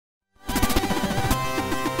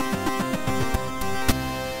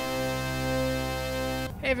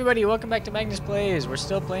everybody, welcome back to Magnus Plays. We're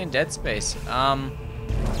still playing Dead Space. Oh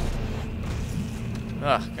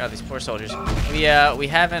god, these poor soldiers. We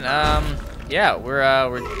haven't yeah, we're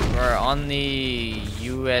on the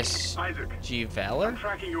USG Isaac, Valor. I'm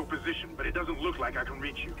tracking your position, but it doesn't look like I can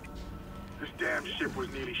reach you. This damn ship was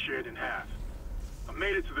nearly shared in half. I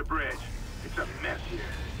made it to the bridge. It's a mess here.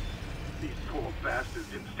 These poor bastards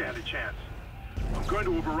didn't stand a chance. I'm going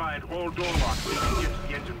to override all door locks so you can get to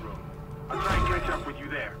the engine room. I'll try and catch up with you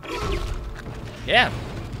there. Yeah,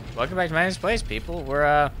 welcome back to Magnus Plays, people.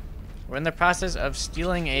 We're in the process of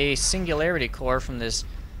stealing a singularity core from this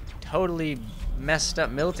totally messed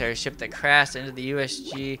up military ship that crashed into the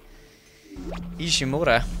USG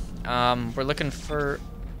Ishimura. We're looking for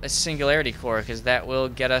a singularity core because that will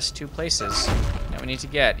get us two places that we need to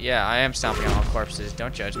get. Yeah, I am stomping on all corpses.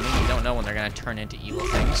 Don't judge me. You don't know when they're gonna turn into evil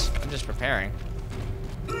things. I'm just preparing.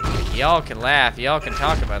 Y'all can laugh, y'all can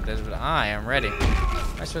talk about this, but I am ready. Where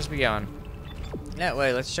am I supposed to be going? That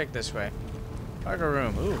way, let's check this way. Cargo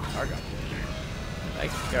room. Ooh, cargo. Like,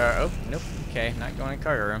 oh, nope. Okay, not going in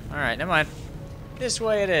cargo room. Alright, never mind. This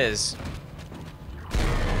way it is. Oh,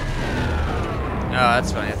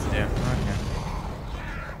 that's what I have to do. Okay.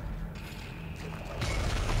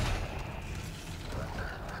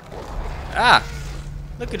 Ah!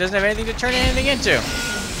 Look, it doesn't have anything to turn anything into.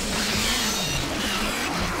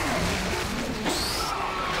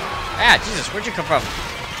 Ah, Jesus, where'd you come from?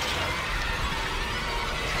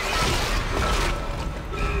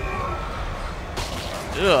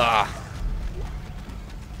 Ugh.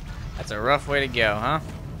 That's a rough way to go, huh?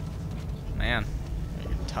 Man,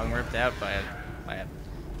 your tongue ripped out by a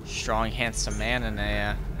strong, handsome man in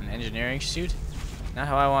an engineering suit. Not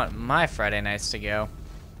how I want my Friday nights to go.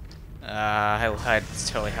 That's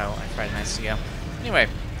totally how I want my Friday nights to go. Anyway,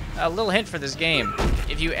 a little hint for this game.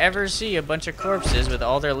 If you ever see a bunch of corpses with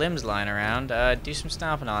all their limbs lying around, do some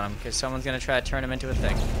stomping on them, because someone's going to try to turn them into a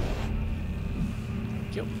thing.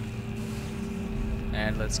 Thank you.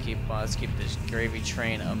 And let's keep this gravy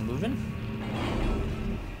train moving.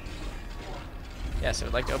 Yes, I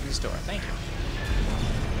would like to open this door. Thank you.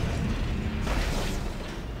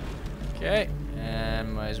 Okay,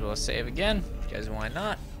 and might as well save again, because why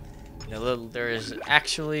not? There is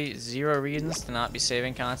actually zero reasons to not be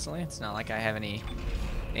saving constantly. It's not like I have any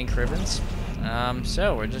ink ribbons.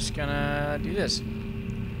 So we're just gonna do this.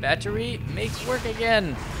 Battery makes work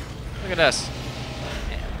again. Look at us.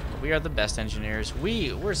 Man, we are the best engineers.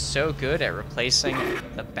 We're so good at replacing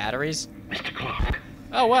the batteries. Mr. Clarke.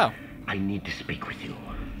 Oh wow. I need to speak with you.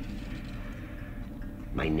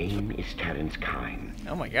 My name is Terrence Kine.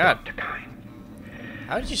 Oh my God. Dr. Kine.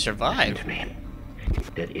 How did you survive? Listen to me.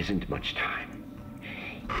 There isn't much time.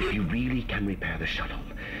 If you really can repair the shuttle,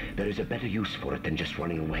 there is a better use for it than just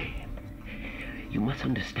running away. You must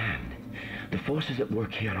understand, the forces at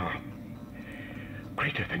work here are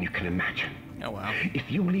greater than you can imagine. Oh wow. If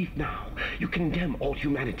you leave now, you condemn all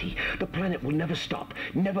humanity. The planet will never stop,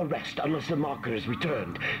 never rest unless the marker is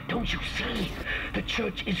returned. Don't you see? The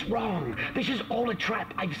church is wrong. This is all a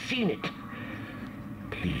trap. I've seen it.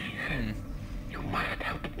 Please, you must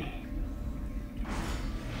help me.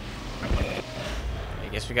 I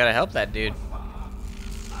guess we gotta help that dude.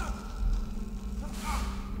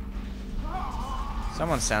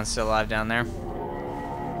 Someone sounds still alive down there.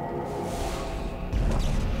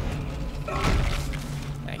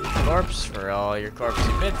 Thank you, corpse, for all your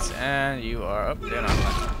corpsey bits, and you are up. An arm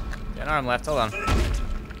left. An arm left. Hold on.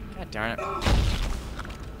 God darn it.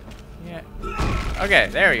 Yeah. Okay,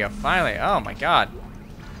 there we go. Finally. Oh my God.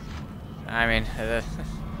 I mean,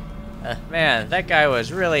 man, that guy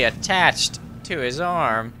was really attached to his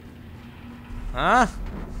arm. Huh?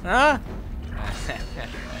 Huh?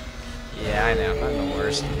 Yeah, I know. I'm the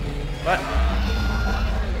worst. What?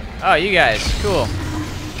 Oh, you guys. Cool.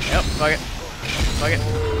 Yep, fuck it. Fuck it.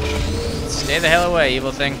 Stay the hell away,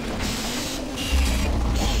 evil thing.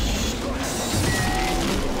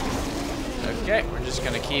 Okay, we're just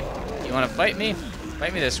gonna keep... You wanna fight me?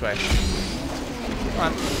 Fight me this way. Come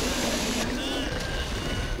on.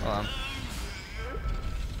 Hold on.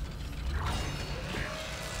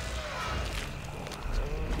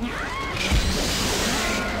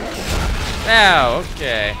 Now,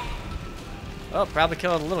 okay. Well, probably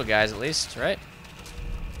killed the little guys at least, right?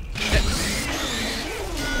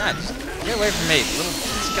 God, just get away from me, little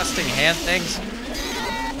disgusting hand things.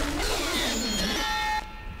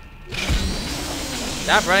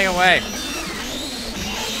 Stop running away.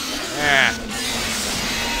 Yeah.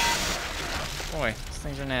 Boy, these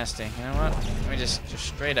things are nasty. You know what? Let me just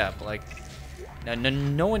straight up, like...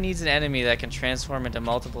 No one needs an enemy that can transform into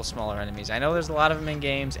multiple smaller enemies. I know there's a lot of them in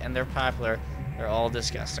games, and they're popular. They're all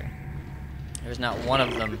disgusting. There's not one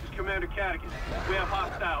of them. This is Commander Catechus. We have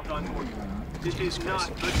hostiles on board. This is not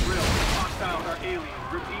a drill. Hostiles are alien.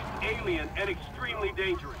 Repeat, alien and extremely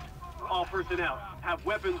dangerous. All personnel have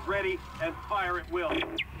weapons ready and fire at will.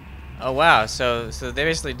 Oh wow, so they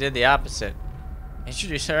basically did the opposite.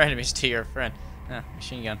 Introduce our enemies to your friend.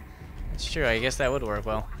 Machine gun. That's true, I guess that would work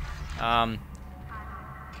well. And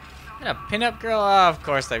a pinup girl? Oh, of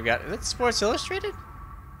course they've got... Is that Sports Illustrated?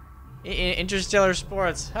 Interstellar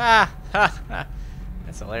Sports. Ha! Ha! Ha!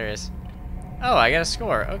 That's hilarious. Oh, I got a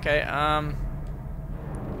score. Okay,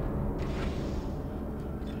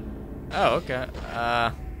 Oh, okay.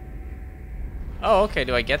 Oh, okay,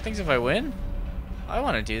 do I get things if I win? I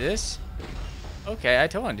want to do this. Okay, I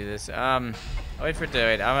totally want to do this. I'll wait for it to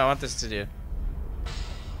wait. I want this to do.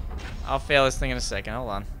 I'll fail this thing in a second. Hold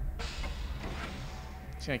on.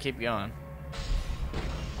 Just gonna keep going.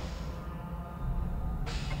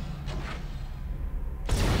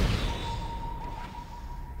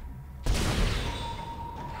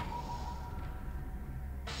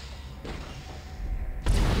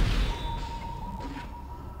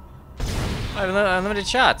 I have unlimited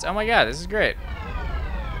shots. Oh my god, this is great.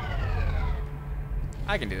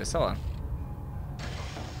 I can do this. Hold on.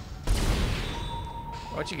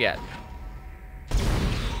 What you got?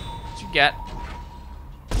 What you got?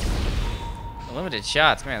 Unlimited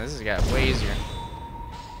shots. Man, this has got way easier.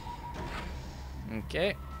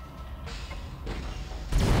 Okay.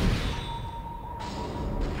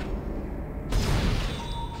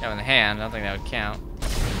 Got in the hand. I don't think that would count.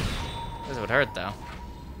 This would hurt though.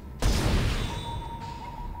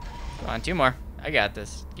 Come on, 2 more. I got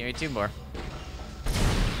this. Give me 2 more.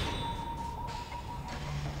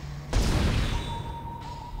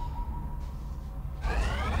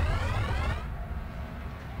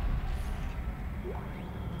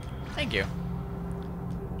 Thank you.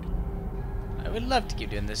 I would love to keep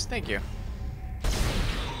doing this. Thank you.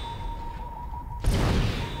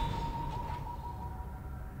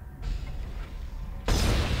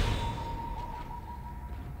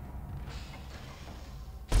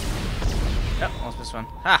 Oh, almost missed one.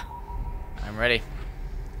 Ha! I'm ready.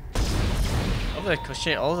 Over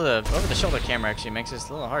the shoulder camera actually makes this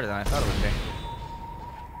a little harder than I thought it would be.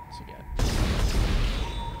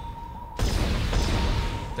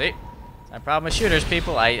 See? My problem with shooters,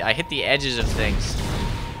 people. I hit the edges of things.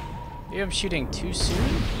 Maybe I'm shooting too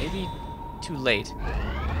soon? Maybe too late.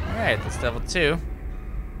 Alright, that's level 2.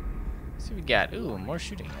 Let's see what we got. Ooh, more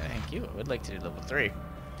shooting. Thank you. I would like to do level 3. How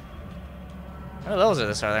many levels of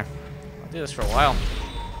this are there? I'll do this for a while.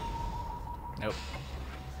 Nope.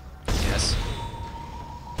 Yes.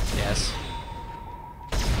 Yes.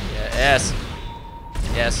 Yes.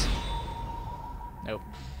 Yes. Nope.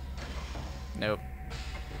 Nope.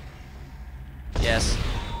 Yes.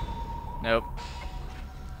 Nope.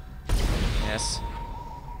 Yes.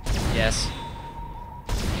 Yes.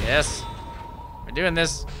 Yes. We're doing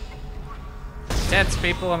this. Tense,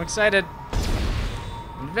 people. I'm excited.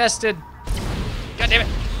 Invested. God damn it.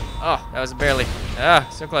 Oh, that was barely. Ah,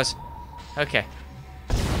 so close. Okay.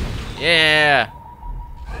 Yeah.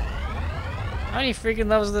 How many freaking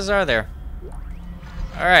levels of this are there?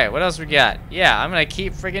 Alright, what else we got? Yeah, I'm gonna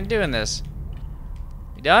keep freaking doing this.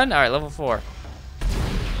 You done? Alright, level 4.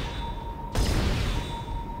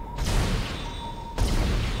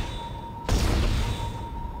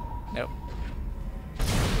 Nope.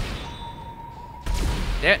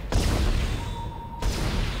 Damn it.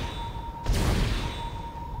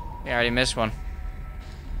 Yeah, I already missed one.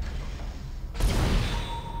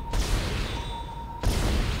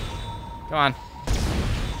 Come on.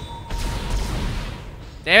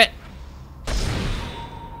 Damn it.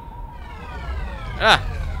 Ah.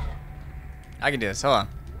 I can do this. Hold on.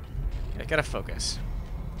 I gotta focus.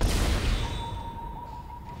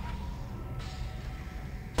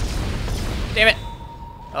 Damn it.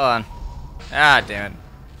 Hold on. Ah, damn it.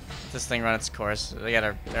 Let this thing run its course. I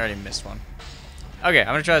already missed one. Okay, I'm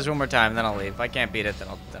gonna try this one more time, and then I'll leave. If I can't beat it, then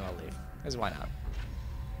I'll leave. Because why not?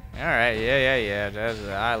 Alright,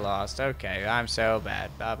 yeah. I lost. Okay, I'm so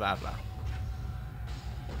bad. Blah, blah, blah.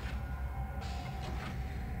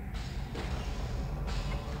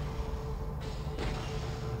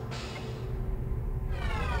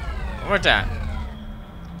 One more time.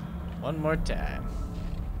 One more time.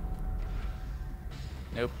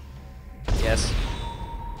 Nope. Yes.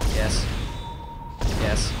 Yes.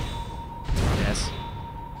 Yes. Yes.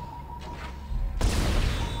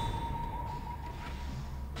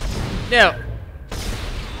 No.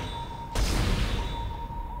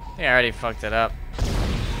 I already fucked it up.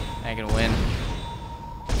 I can win.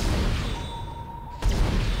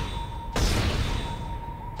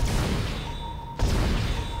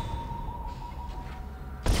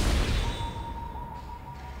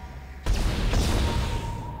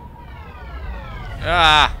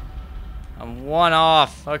 Ah! I'm one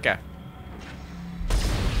off. Okay.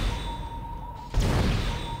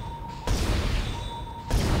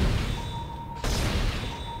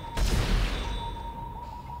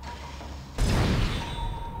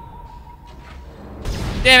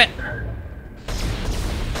 Damn it!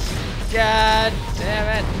 God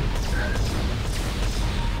damn it!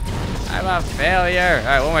 I'm a failure. All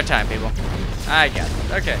right, one more time, people. I got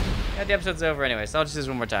it. Okay. Yeah, the episode's over anyway, so I'll just do this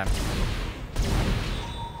one more time.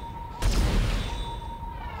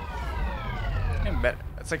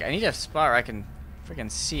 It's like I need a spot where I can freaking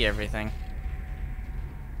see everything.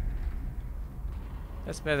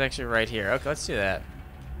 That's bed's actually right here. Okay, let's do that.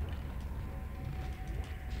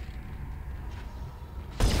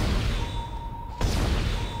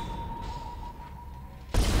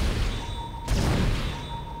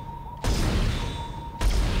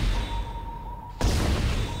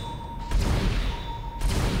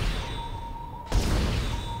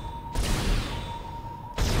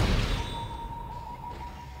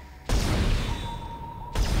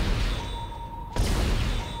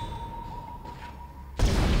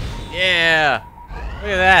 Yeah! Look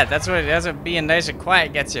at that. That's what being nice and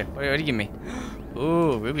quiet gets you. What do you give me?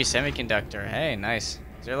 Ooh, ruby semiconductor. Hey, nice.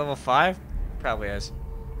 Is there level 5? Probably is.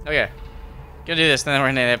 Okay. Gonna do this, and then we're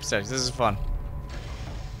gonna end the episode. This is fun.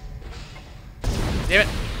 Damn it!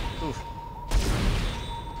 Oof.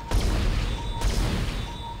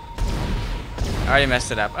 I already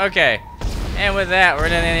messed it up. Okay. And with that, we're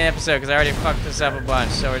gonna end the episode because I already fucked this up a bunch.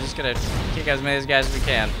 So we're just gonna kick out as many of these guys as we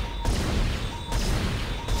can.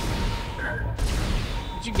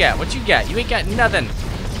 What you got? What you got? You ain't got nothing.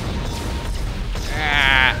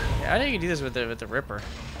 Ah. Yeah, I know you can do this with the Ripper.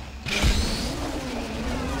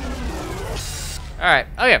 Alright,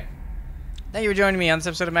 okay. Thank you for joining me on this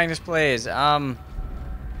episode of Magnus Plays. Perhaps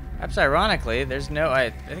ironically, there's no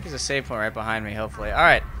I think there's a save point right behind me, hopefully.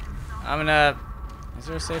 Alright. I'm gonna is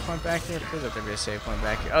there a save point back here? Please let there be a save point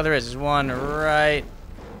back here. Oh, there is. There's one right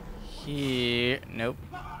here. Nope.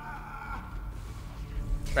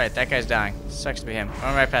 Right, that guy's dying. Sucks to be him.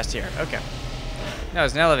 I'm right past here. Okay. No,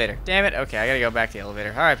 it's an elevator. Damn it. Okay, I gotta go back to the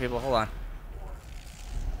elevator. Alright, people, hold on.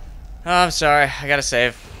 Oh, I'm sorry. I gotta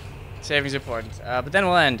save. Saving's important. But then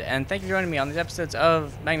we'll end. And thank you for joining me on these episodes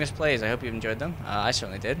of Magnus Plays. I hope you've enjoyed them. I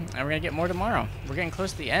certainly did. And we're gonna get more tomorrow. We're getting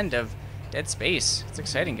close to the end of Dead Space. It's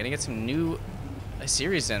exciting. Gonna get some new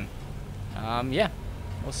series in. Yeah.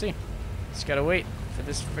 We'll see. Just gotta wait for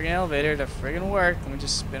this friggin' elevator to friggin' work. Let me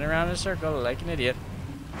just spin around in a circle like an idiot.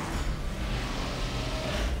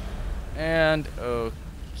 And,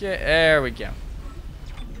 okay, there we go.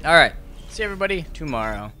 Alright, see everybody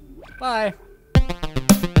tomorrow. Bye.